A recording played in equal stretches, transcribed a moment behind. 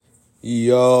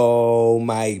Yo,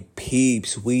 my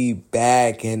peeps, we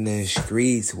back in the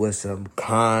streets with some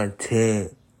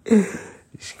content.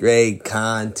 Straight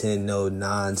content, no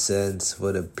nonsense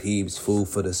for the peeps, food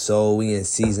for the soul. We in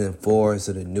season 4,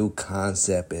 so the new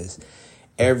concept is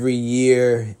every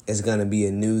year is going to be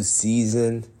a new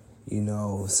season,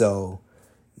 so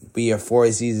we are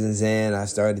 4 seasons in. I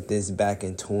started this back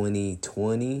in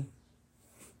 2019.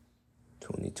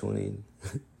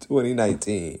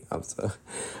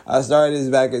 I started this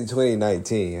back in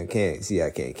 2019. I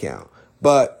can't count.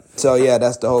 But, so yeah,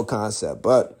 that's the whole concept.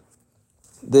 But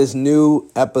this new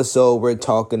episode we're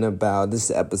talking about, this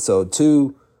is episode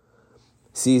 2,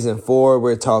 season 4,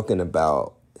 we're talking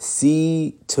about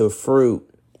seed to fruit.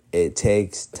 It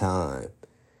takes time.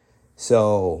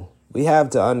 So we have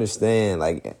to understand,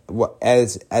 like, what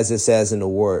as it says in the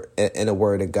word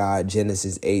of God,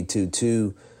 Genesis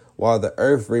 8:2, while the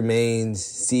earth remains,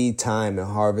 seed time and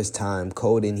harvest time,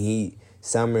 cold and heat,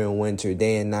 summer and winter,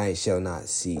 day and night shall not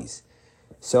cease.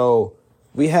 So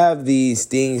we have these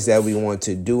things that we want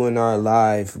to do in our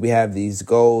life. We have these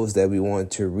goals that we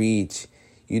want to reach.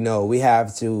 We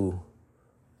have to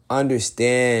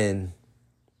understand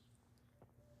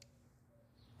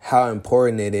how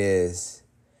important it is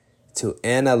to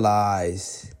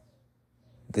analyze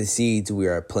the seeds we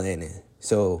are planting.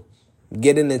 So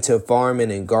getting into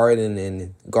farming and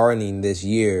gardening this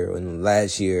year and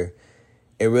last year,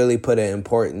 it really put an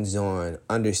importance on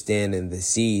understanding the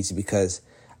seeds, because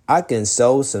I can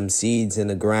sow some seeds in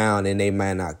the ground and they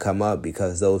might not come up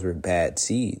because those were bad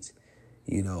seeds.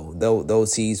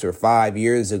 Those seeds were 5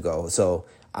 years ago. So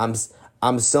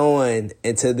I'm sowing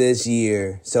into this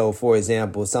year. So for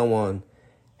example, someone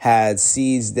had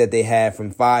seeds that they had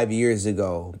from 5 years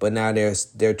ago, but now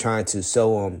they're trying to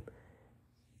sow them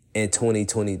in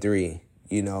 2023,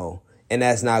 and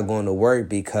that's not going to work,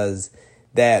 because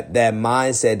that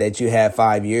mindset that you had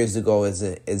 5 years ago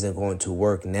isn't going to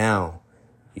work now,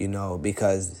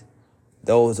 because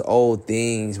those old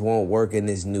things won't work in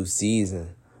this new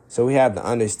season. So we have to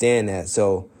understand that.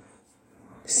 So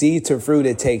seed to fruit,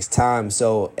 it takes time.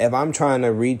 So if I'm trying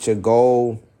to reach a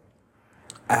goal,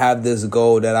 I have this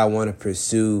goal that I want to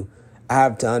pursue, I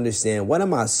have to understand, what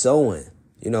am I sowing?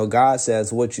 God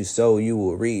says what you sow, you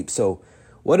will reap. So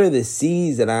what are the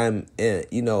seeds that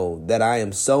that I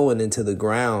am sowing into the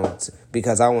ground,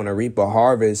 because I want to reap a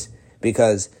harvest,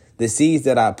 because the seeds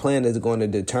that I plant is going to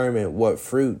determine what's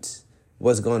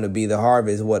going to be the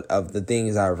harvest, what of the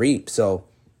things I reap. So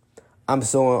I'm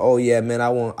sowing, oh yeah, man, I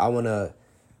want to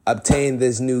obtain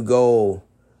this new goal,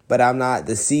 but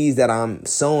the seeds that I'm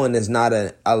sowing is not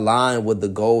aligned with the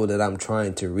goal that I'm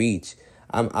trying to reach.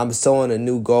 I'm sowing a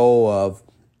new goal of,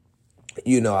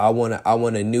 I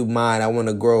want a new mind. I want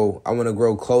to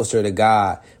grow closer to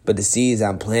God. But the seeds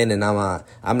I'm planting,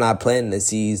 I'm not planting the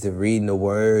seeds of reading the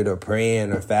word or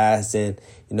praying or fasting.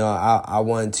 I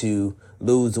want to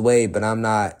lose weight, but I'm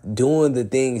not doing the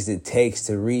things it takes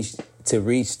to reach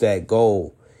that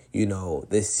goal.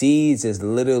 The seeds is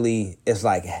literally, it's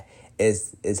like,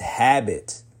 it's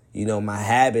habits. My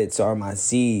habits are my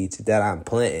seeds that I'm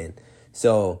planting.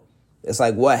 So it's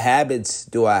like, what habits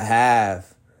do I have?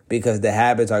 Because the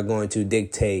habits are going to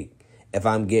dictate if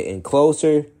I'm getting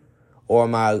closer or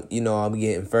I'm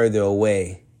getting further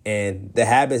away. And the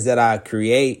habits that I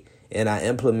create and I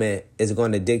implement is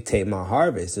going to dictate my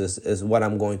harvest, is what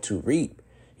I'm going to reap.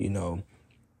 If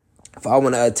I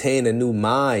want to attain a new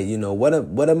mind, what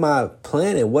am I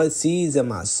planting? What seeds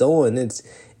am I sowing?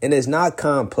 It's not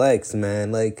complex,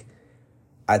 man. Like,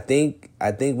 I think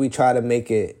we try to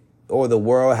make it, or the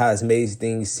world has made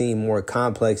things seem more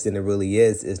complex than it really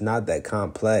is. It's not that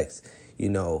complex.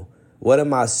 What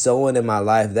am I sowing in my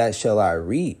life, that shall I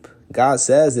reap? God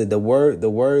says that the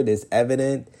word is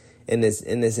evident in this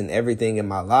in everything in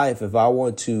my life. If I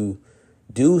want to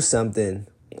do something,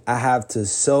 I have to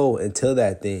sow into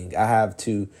that thing. I have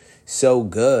to sow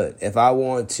good. If I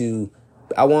want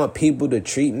people to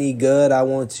treat me good. I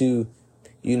want to,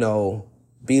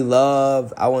 be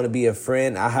loved. I want to be a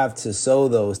friend. I have to sow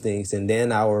those things, and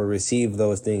then I will receive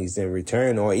those things in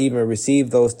return, or even receive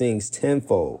those things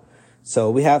tenfold. So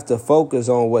we have to focus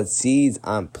on what seeds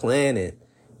I'm planting.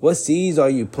 What seeds are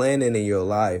you planting in your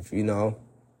life,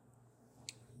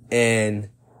 And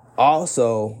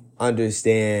also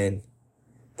understand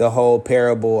the whole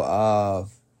parable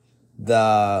of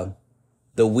the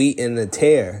wheat and the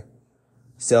tare.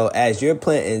 So as you're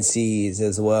planting seeds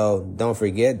as well, don't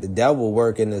forget the devil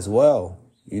working as well.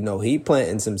 He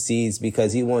planting some seeds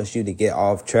because he wants you to get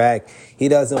off track. He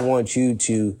doesn't want you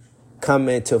to come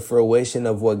into fruition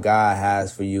of what God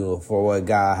has for you, or for what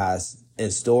God has in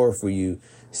store for you.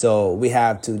 So we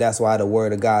have to, that's why the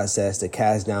word of God says to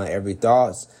cast down every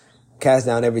thought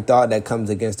that comes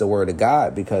against the word of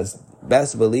God, because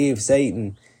best believe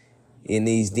Satan and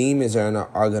these demons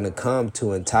are going to come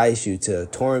to entice you, to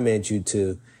torment you,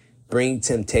 to bring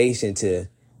temptation, to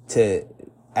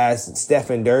as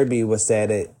Stephen Derby was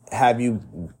said, you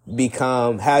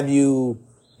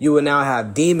will now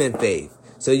have demon faith.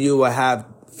 So you will have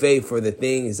faith for the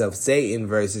things of Satan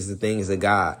versus the things of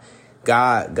God.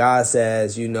 God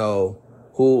says, whoever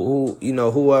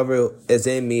is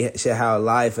in me should have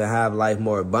life and have life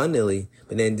more abundantly.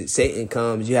 But then Satan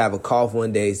comes, you have a cough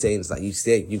one day, Satan's like, you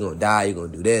sick, you're going to die, you're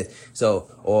going to do this. So,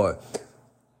 or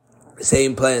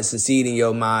Satan plants the seed in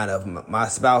your mind of my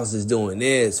spouse is doing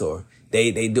this, or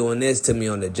they doing this to me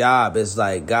on the job. It's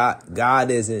like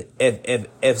God isn't,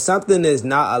 if something is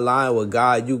not aligned with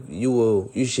God,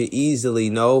 you should easily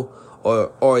know,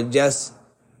 or just,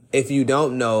 if you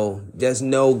don't know, just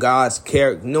know God's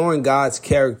character. Knowing God's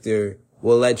character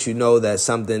will let you know that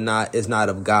something is not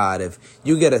of God. If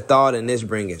you get a thought and it's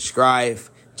bringing strife,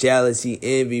 jealousy,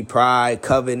 envy, pride,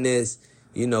 covetousness,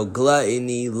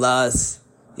 gluttony, lust,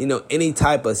 any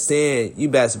type of sin, you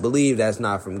best believe that's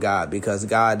not from God, because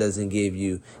God doesn't tempt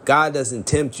you. God doesn't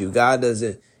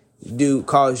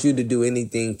cause you to do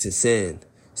anything to sin.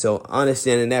 So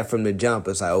understanding that from the jump,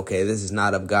 it's like, okay, this is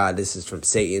not of God. This is from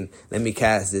Satan. Let me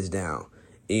cast this down.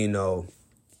 That'll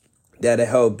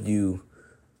help you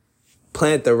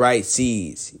plant the right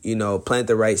seeds,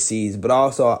 But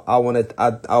also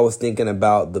I was thinking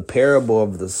about the parable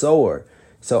of the sower.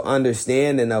 So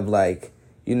understanding of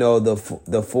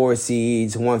the 4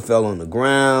 seeds, one fell on the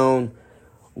ground,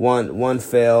 one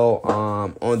fell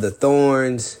on the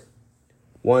thorns,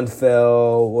 one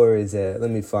fell, where is that?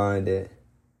 Let me find it.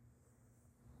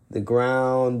 The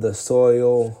ground, the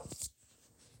soil,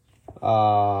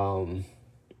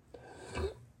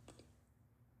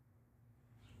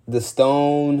 the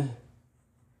stone.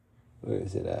 Where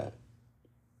is it at?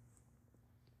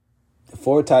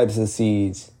 4 types of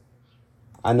seeds.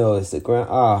 I know it's the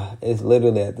ground. It's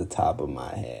literally at the top of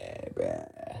my head,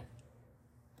 bruh.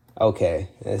 Okay,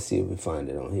 let's see if we find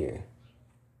it on here.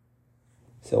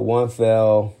 So one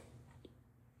fell.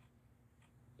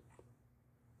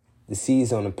 The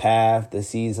seeds on the path, the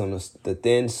seeds on the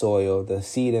thin soil, the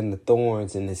seed in the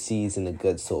thorns, and the seeds in the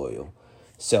good soil.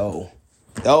 So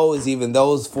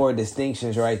those 4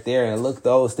 distinctions right there, and look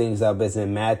those things up. It's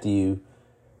in Matthew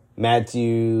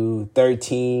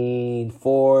 13,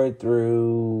 4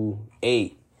 through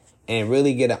 8, and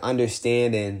really get an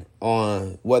understanding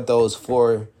on what those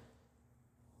four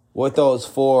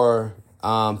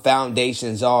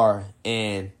foundations are,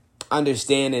 and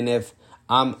understanding if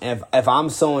I'm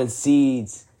sowing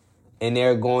seeds and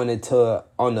they're going into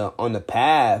on the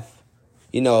path,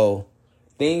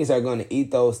 things are going to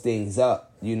eat those things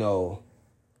up.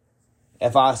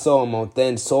 If I sow them on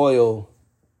thin soil,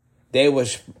 they will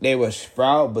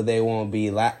sprout, but they won't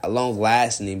be long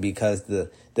lasting, because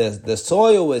the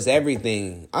soil is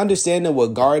everything. Understanding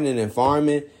with gardening and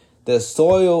farming, the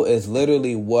soil is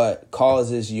literally what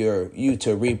causes you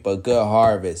to reap a good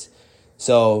harvest.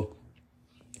 So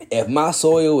if my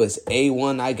soil is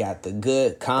A1, I got the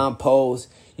good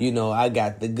compost, I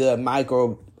got the good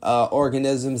micro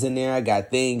organisms in there. I got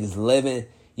things living,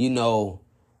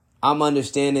 I'm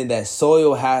understanding that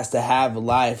soil has to have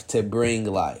life to bring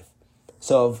life.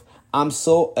 So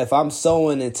if I'm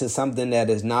sowing into something that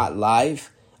is not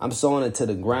life, I'm sowing it to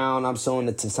the ground, I'm sowing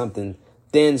it to something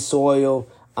thin soil,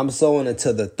 I'm sowing it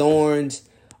to the thorns,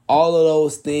 all of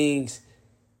those things,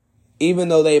 even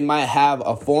though they might have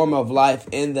a form of life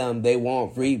in them, they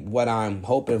won't reap what I'm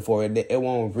hoping for. It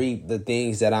won't reap the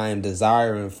things that I am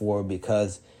desiring for,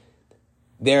 because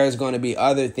there's going to be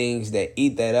other things that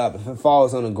eat that up. If it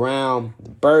falls on the ground, the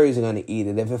birds are going to eat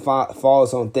it. If it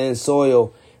falls on thin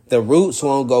soil, the roots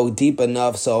won't go deep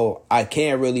enough, so I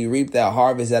can't really reap that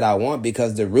harvest that I want,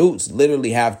 because the roots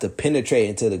literally have to penetrate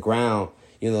into the ground.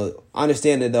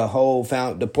 Understanding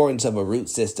the importance of a root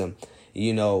system.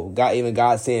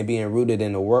 God saying being rooted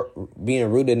in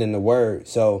the word.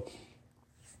 So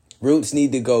roots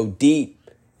need to go deep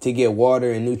to get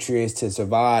water and nutrients to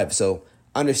survive. So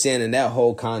understanding that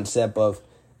whole concept of,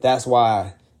 that's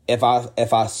why if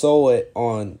I sow it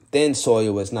on thin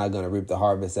soil, it's not going to reap the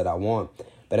harvest that I want.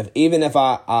 But even if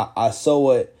I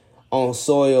sow it on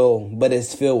soil, but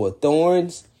it's filled with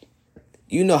thorns,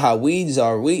 you know how weeds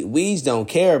are. Weeds don't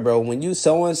care, bro. When you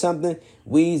sowing something,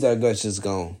 weeds are just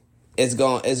gone. It's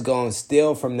going to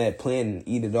steal from that plant and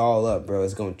eat it all up, bro.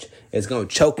 It's going to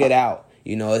choke it out.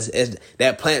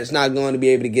 That plant's not going to be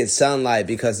able to get sunlight,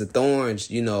 because the thorns,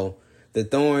 the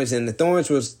thorns, and the thorns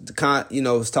was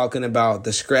was talking about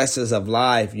the stresses of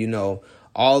life,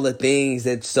 all the things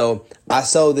that, so I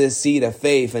sow this seed of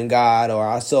faith in God, or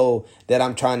I sow that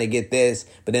I'm trying to get this,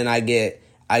 but then I get,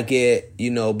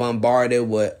 bombarded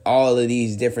with all of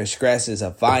these different stresses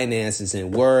of finances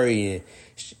and worry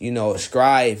and,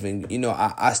 strife. And,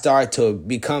 I start to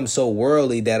become so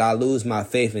worldly that I lose my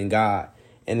faith in God.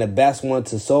 And the best one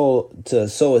to sow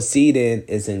a seed in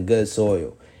is in good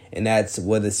soil. And that's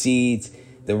where the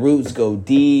roots go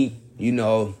deep.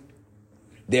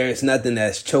 There's nothing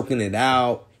that's choking it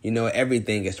out.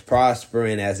 Everything is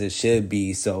prospering as it should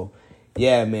be. So,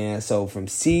 yeah, man. So from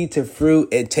seed to fruit,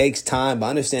 it takes time. But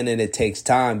understanding it takes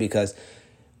time, because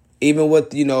even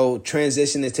with,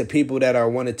 transitioning to people that are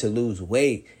wanting to lose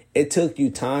weight, it took you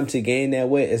time to gain that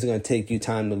weight. It's going to take you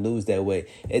time to lose that weight.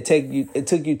 It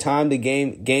took you time to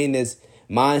gain this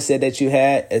mindset that you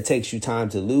had. It takes you time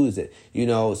to lose it.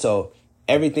 So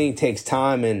everything takes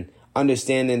time, and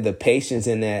understanding the patience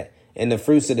in that, and the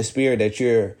fruits of the Spirit that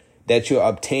you're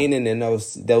obtaining in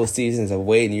those seasons of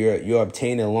waiting. You're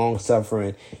obtaining long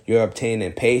suffering. You're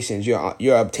obtaining patience.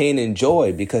 You're obtaining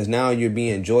joy, because now you're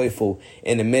being joyful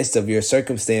in the midst of your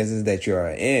circumstances that you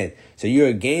are in. So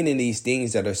you're gaining these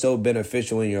things that are so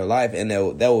beneficial in your life, and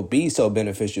that will be so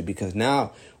beneficial, because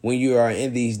now when you are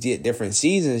in these different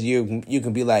seasons, you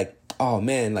can be like, oh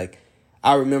man, like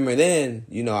I remember then,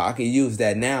 I can use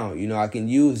that now. I can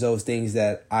use those things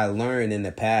that I learned in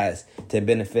the past to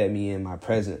benefit me in my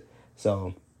present.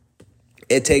 So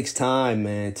it takes time,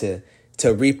 man, to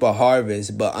reap a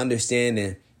harvest, but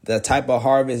understanding the type of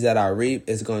harvest that I reap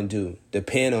is going to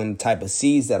depend on the type of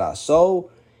seeds that I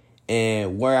sow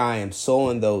and where I am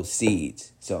sowing those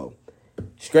seeds. So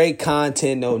straight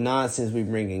content, no nonsense. We're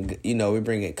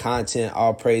bringing content.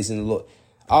 All praise in the Lord.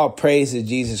 All praise to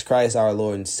Jesus Christ, our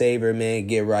Lord and Savior, man.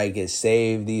 Get right, get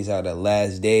saved. These are the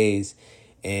last days,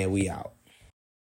 and we out.